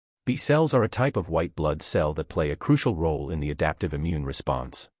B cells are a type of white blood cell that play a crucial role in the adaptive immune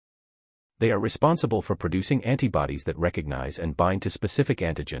response. They are responsible for producing antibodies that recognize and bind to specific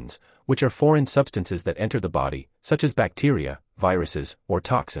antigens, which are foreign substances that enter the body, such as bacteria, viruses, or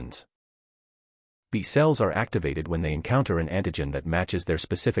toxins. B cells are activated when they encounter an antigen that matches their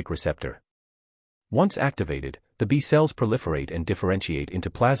specific receptor. Once activated, the B cells proliferate and differentiate into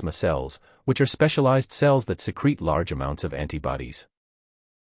plasma cells, which are specialized cells that secrete large amounts of antibodies.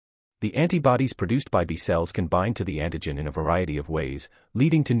 The antibodies produced by B cells can bind to the antigen in a variety of ways,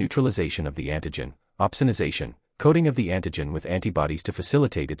 leading to neutralization of the antigen, opsonization, coating of the antigen with antibodies to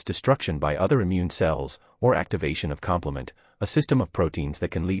facilitate its destruction by other immune cells, or activation of complement, a system of proteins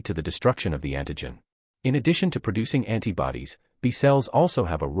that can lead to the destruction of the antigen. In addition to producing antibodies, B cells also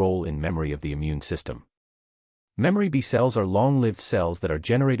have a role in memory of the immune system. Memory B cells are long-lived cells that are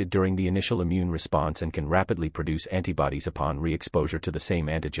generated during the initial immune response and can rapidly produce antibodies upon re-exposure to the same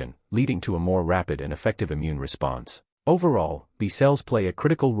antigen, leading to a more rapid and effective immune response. Overall, B cells play a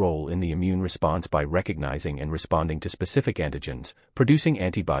critical role in the immune response by recognizing and responding to specific antigens, producing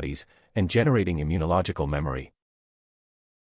antibodies, and generating immunological memory.